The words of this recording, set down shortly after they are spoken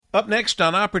Up next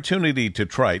on Opportunity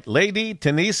Detroit, Lady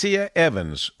Tanisha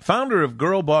Evans, founder of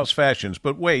Girl Boss Fashions.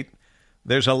 But wait,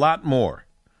 there's a lot more.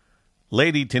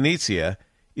 Lady Tanisha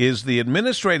is the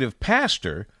administrative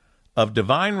pastor of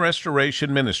Divine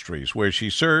Restoration Ministries, where she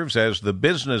serves as the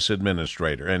business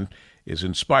administrator and is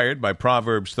inspired by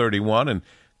Proverbs 31 and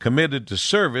committed to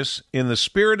service in the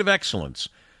spirit of excellence.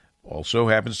 Also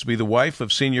happens to be the wife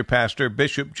of Senior Pastor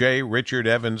Bishop J. Richard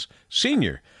Evans,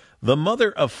 Sr., the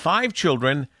mother of 5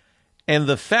 children, and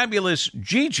the fabulous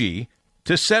Gigi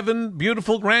to 7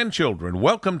 beautiful grandchildren.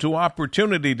 Welcome to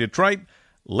Opportunity Detroit,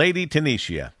 Lady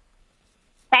Tanisha.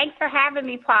 Thanks for having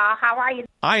me, Paul. How are you?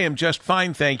 I am just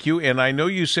fine, thank you. And I know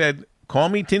you said, call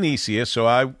me Tanisha, so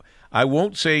I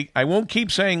won't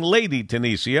keep saying Lady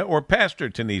Tanisha or Pastor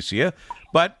Tanisha,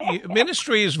 but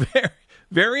ministry is very,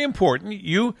 very important.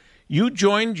 You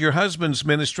joined your husband's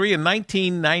ministry in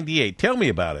 1998. Tell me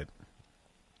about it.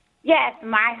 Yes,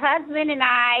 my husband and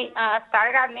I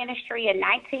started our ministry in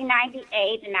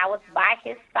 1998, and I was by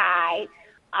his side.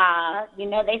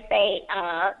 They say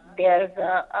there's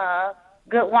a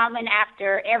good woman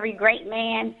after every great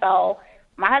man. So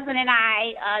my husband and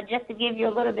I, just to give you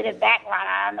a little bit of background,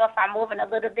 I don't know if I'm moving a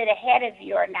little bit ahead of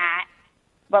you or not,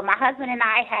 but my husband and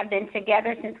I have been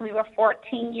together since we were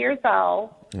 14 years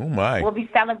old. Oh, my. We'll be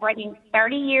celebrating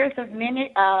 30 years of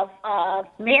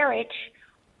marriage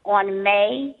on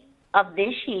May of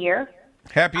this year.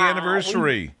 Happy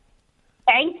anniversary.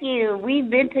 Thank you. We've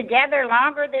been together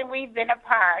longer than we've been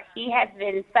apart. He has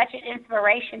been such an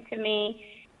inspiration to me.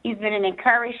 He's been an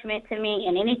encouragement to me,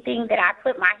 and anything that I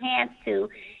put my hands to,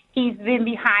 he's been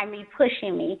behind me,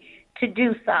 pushing me to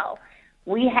do so.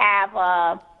 We have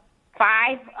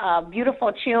 5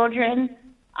 beautiful children.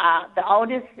 The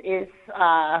oldest is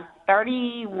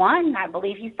 31, I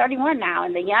believe. He's 31 now,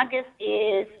 and the youngest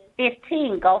is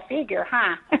 15. Go figure,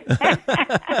 huh?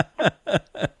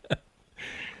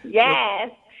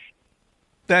 Yes.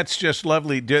 That's just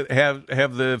lovely. Have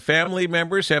the family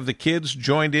members, have the kids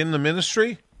joined in the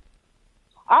ministry?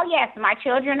 Oh, yes. My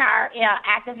children are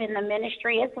active in the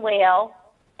ministry as well,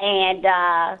 and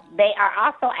they are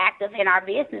also active in our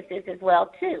businesses as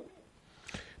well, too.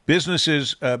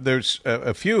 Businesses, there's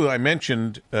a few. I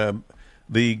mentioned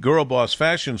the Girl Boss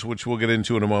Fashions, which we'll get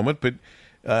into in a moment, but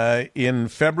in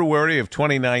February of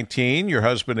 2019, your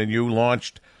husband and you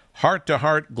launched Heart to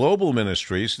Heart Global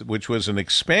Ministries, which was an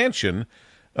expansion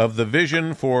of the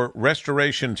vision for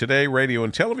Restoration Today radio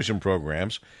and television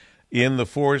programs in the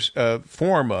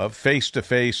form of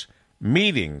face-to-face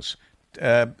meetings,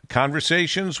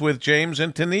 conversations with James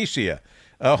and Tanisha,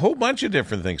 a whole bunch of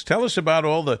different things. Tell us about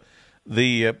all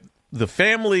the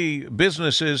family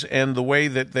businesses and the way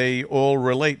that they all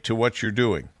relate to what you're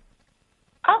doing.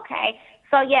 Okay.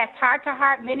 So, yes, Heart to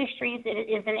Heart Ministries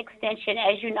is an extension.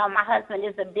 As you know, my husband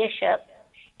is a bishop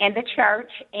in the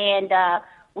church, and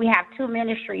we have 2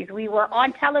 ministries. We were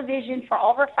on television for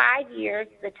over 5 years.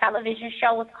 The television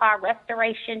show was called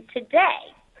Restoration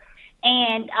Today.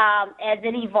 And as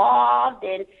it evolved,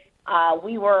 and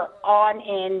we were on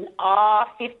in all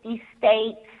 50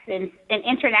 states and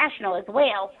international as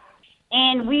well,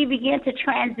 and we began to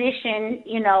transition,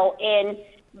 and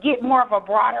get more of a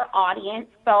broader audience.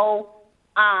 So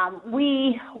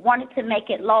we wanted to make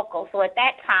it local. So at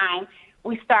that time,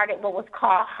 we started what was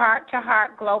called Heart to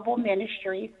Heart Global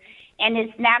Ministries, and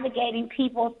it's navigating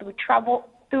people through troubled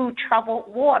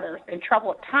waters and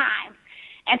troubled times.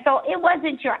 And so it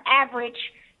wasn't your average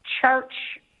church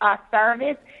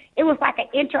service. It was like an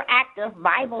interactive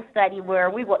Bible study where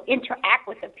we would interact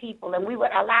with the people, and we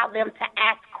would allow them to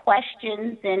ask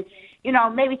questions and,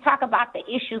 maybe talk about the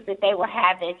issues that they were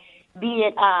having, be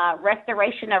it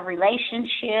restoration of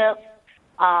relationships,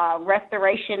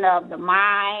 restoration of the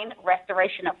mind,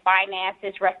 restoration of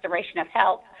finances, restoration of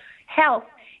health.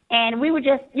 And we would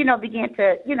just, begin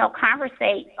to,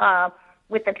 conversate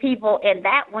with the people, and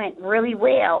that went really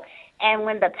well. And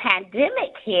when the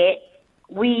pandemic hit,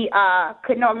 we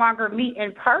could no longer meet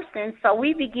in person, so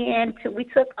we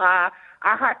took our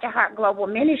Heart to Heart Global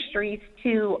Ministries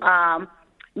to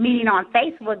meeting on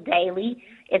Facebook daily.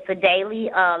 It's a daily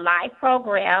live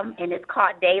program, and it's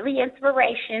called Daily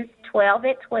Inspirations 12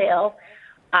 at 12.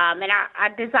 And our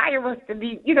desire was to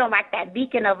be, like that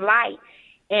beacon of light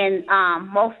in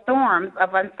most storms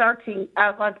of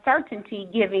uncertainty,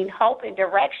 giving hope and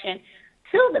direction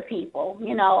to the people,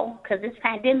 because this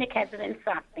pandemic has been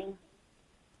something.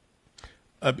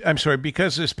 I'm sorry,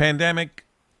 because this pandemic,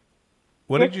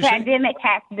 what did you say? This pandemic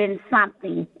has been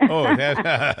something. Oh, it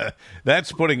has,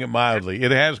 that's putting it mildly.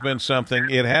 It has been something.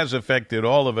 It has affected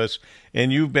all of us,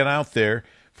 and you've been out there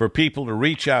for people to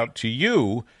reach out to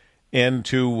you and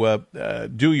to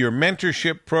do your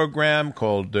mentorship program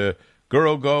called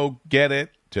Girl Go Get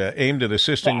It, aimed at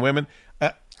assisting women.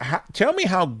 Tell me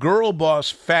how Girl Boss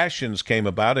Fashions came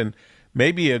about, and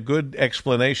maybe a good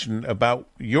explanation about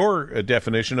your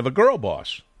definition of a girl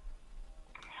boss.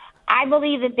 I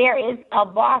believe that there is a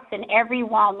boss in every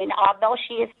woman, although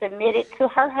she is submitted to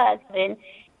her husband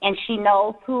and she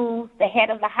knows who's the head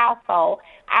of the household.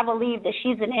 I believe that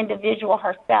she's an individual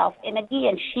herself, and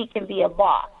again, she can be a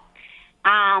boss.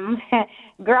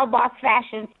 Girl Boss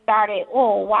Fashion started,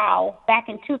 back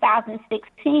in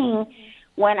 2016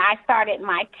 when I started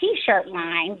my T-shirt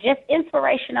line, just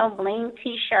inspirational bling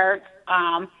T-shirts,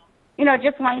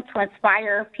 just wanting to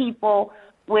inspire people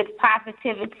with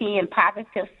positivity and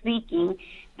positive speaking.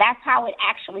 That's how it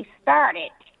actually started.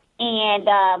 And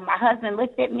my husband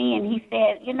looked at me and he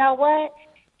said, you know what?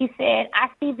 He said, I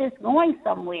see this going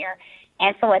somewhere.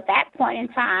 And so at that point in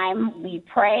time, we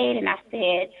prayed, and I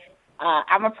said,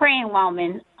 I'm a praying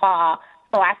woman.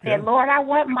 So I said, Lord, I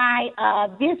want my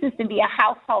business to be a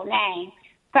household name,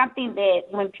 something that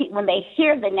when they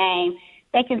hear the name,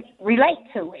 they can relate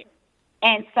to it.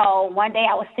 And so one day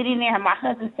I was sitting there and my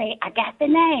husband said, I got the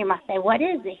name. I said, what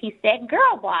is it? He said,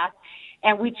 Girl Boss.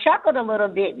 And we chuckled a little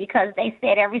bit because they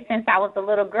said ever since I was a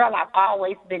little girl, I've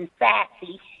always been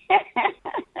sassy.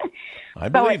 I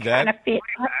believe that. Kind of fit.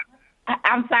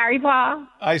 I'm sorry, Paul?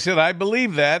 I said, I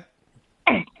believe that.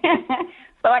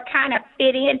 So it kind of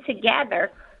fit in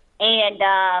together. And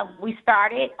we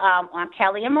started on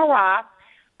Kelly and Marat.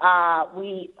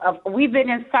 We've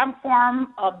been in some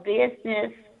form of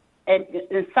business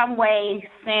in some way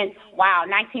since,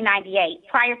 1998.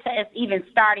 Prior to us even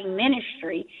starting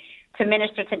ministry to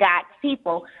minister to God's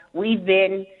people, we've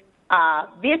been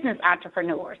business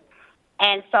entrepreneurs.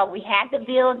 And so we had the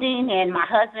building, and my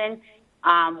husband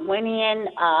went in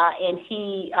and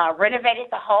he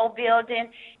renovated the whole building.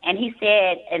 And he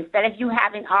said, instead of you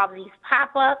having all these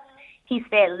pop-ups, he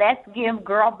said, let's give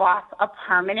Girl Boss a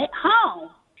permanent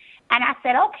home. And I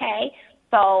said, okay.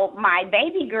 So my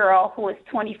baby girl, who is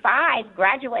 25,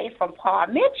 graduated from Paul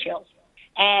Mitchell.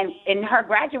 And in her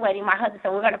graduating, my husband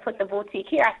said, we're going to put the boutique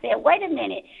here. I said, wait a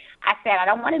minute. I said, I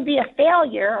don't want to be a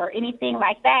failure or anything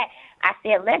like that. I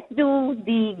said, let's do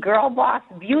the Girl Boss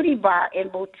Beauty Bar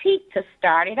and Boutique to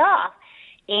start it off.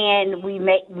 And we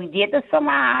did the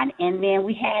salon, and then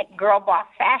we had Girl Boss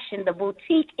Fashion, the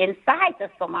boutique, inside the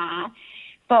salon.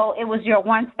 So it was your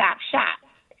one-stop shop.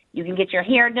 You can get your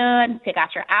hair done, pick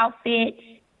out your outfit,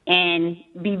 and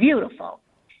be beautiful.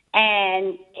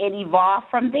 And it evolved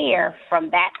from there. From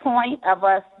that point of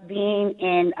us being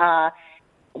in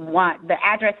the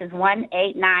address is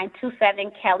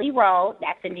 18927 Kelly Road.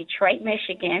 That's in Detroit,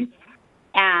 Michigan.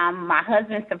 My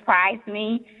husband surprised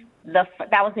me. That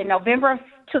was in November of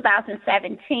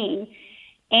 2017.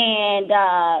 And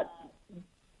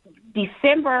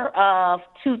December of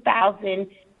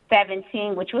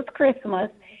 2017, which was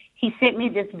Christmas, he sent me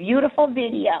this beautiful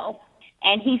video.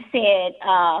 And he said,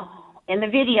 in the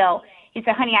video, he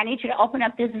said, honey, I need you to open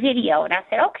up this video. And I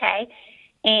said, okay.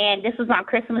 And this was on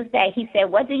Christmas Day. He said,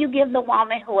 what do you give the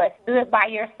woman who has stood by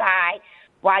your side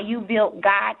while you built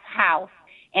God's house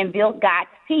and built God's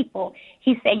people?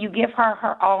 He said, you give her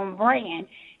her own brand.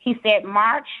 He said,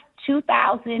 March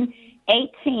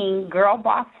 2018, Girl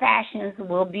Boss Fashions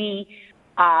will be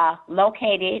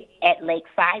located at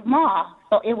Lakeside Mall.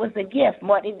 So it was a gift.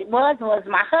 What it was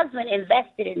my husband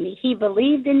invested in me. He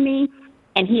believed in me,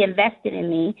 and he invested in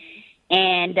me.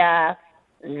 And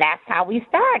that's how we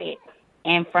started.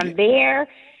 And from there,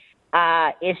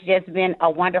 it's just been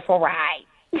a wonderful ride.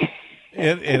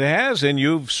 It has, and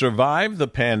you've survived the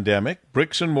pandemic,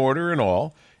 bricks and mortar and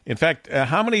all. In fact,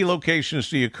 how many locations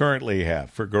do you currently have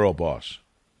for Girl Boss?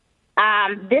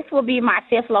 This will be my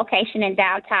 5th location in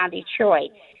downtown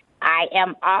Detroit. I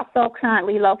am also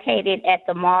currently located at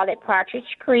the mall at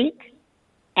Partridge Creek,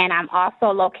 and I'm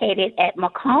also located at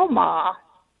Macomb Mall.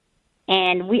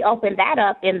 And we opened that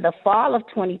up in the fall of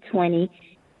 2020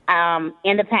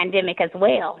 in the pandemic as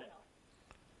well.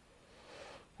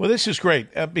 Well, this is great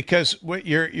because what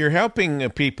you're helping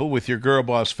people with your Girl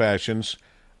Boss Fashions,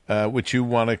 which you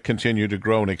want to continue to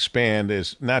grow and expand,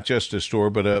 is not just a store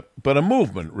but a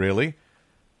movement, really.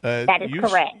 That is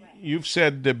correct. You've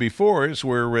said before, as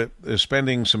we're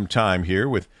spending some time here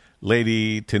with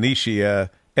Lady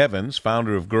Tanisha Evans,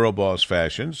 founder of Girl Boss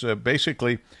Fashions,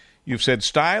 basically, you've said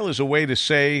style is a way to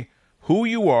say who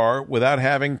you are without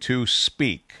having to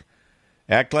speak.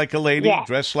 Act like a lady, yes.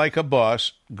 Dress like a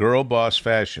boss, Girl Boss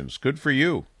Fashions. Good for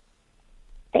you.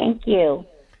 Thank you.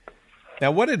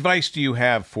 Now, what advice do you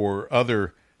have for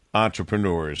other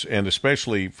entrepreneurs, and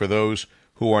especially for those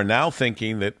who are now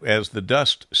thinking that as the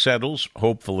dust settles,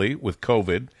 hopefully with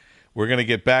COVID, we're going to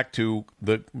get back to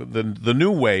the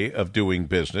new way of doing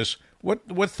business.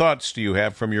 What thoughts do you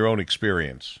have from your own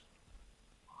experience?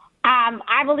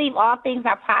 I believe all things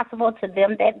are possible to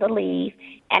them that believe,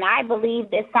 and I believe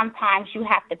that sometimes you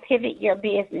have to pivot your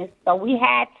business. So we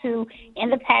had to, in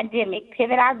the pandemic,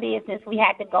 pivot our business. We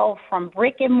had to go from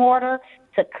brick and mortar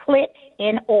to click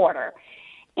and order.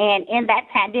 And in that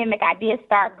pandemic, I did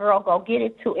start Girl Go Get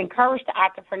It to encourage the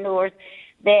entrepreneurs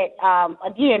that,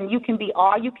 again, you can be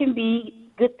all you can be.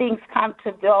 Good things come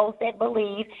to those that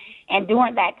believe. And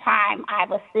during that time,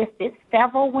 I've assisted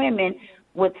several women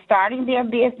with starting their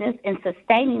business and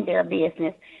sustaining their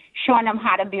business, showing them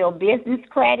how to build business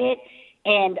credit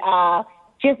and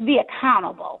just be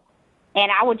accountable.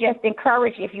 And I would just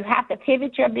encourage, if you have to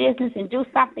pivot your business and do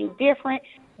something different,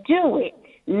 do it.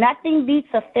 Nothing beats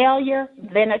a failure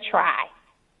than a try.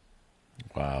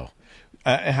 Wow.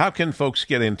 How can folks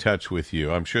get in touch with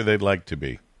you? I'm sure they'd like to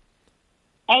be.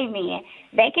 Amen.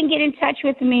 They can get in touch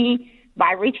with me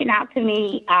by reaching out to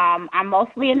me. I'm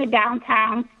mostly in the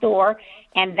downtown store,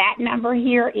 and that number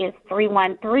here is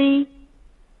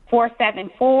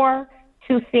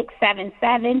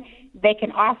 313-474-2677. They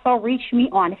can also reach me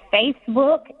on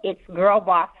Facebook. It's Girl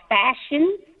Boss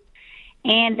Fashions.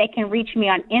 And they can reach me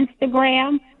on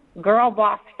Instagram, Girl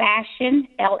Boss Fashion,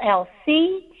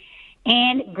 LLC,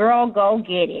 and Girl Go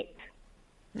Get It.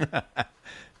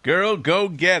 Girl Go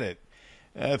Get It.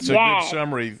 That's a good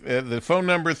summary. The phone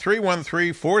number,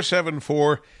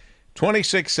 313-474-2677,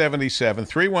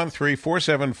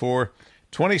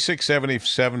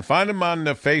 313-474-2677. Find them on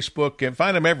Facebook and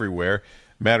find them everywhere,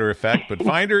 matter of fact, but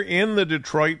find her in the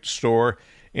Detroit store.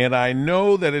 And I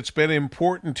know that it's been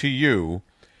important to you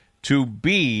to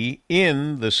be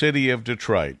in the city of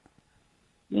Detroit.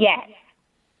 Yes.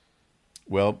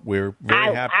 Well, we're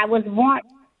very happy. I was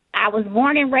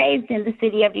born and raised in the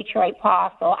city of Detroit,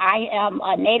 Paul, so I am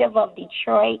a native of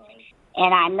Detroit,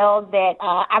 and I know that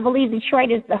I believe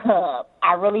Detroit is the hub.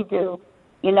 I really do.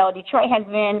 You know, Detroit has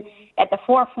been at the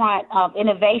forefront of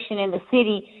innovation in the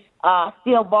city,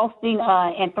 still boasting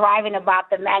and thriving about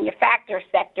the manufacturer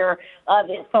sector of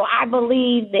it. So I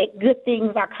believe that good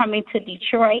things are coming to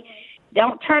Detroit.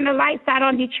 Don't turn the lights out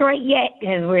on Detroit yet,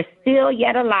 because we're still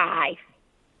yet alive.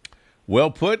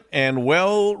 Well put and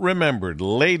well remembered.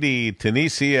 Lady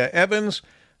Tanisha Evans,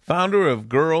 founder of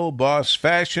Girl Boss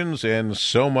Fashions, and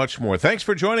so much more. Thanks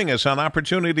for joining us on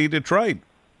Opportunity Detroit.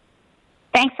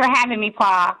 Thanks for having me,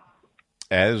 Paul.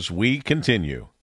 As we continue.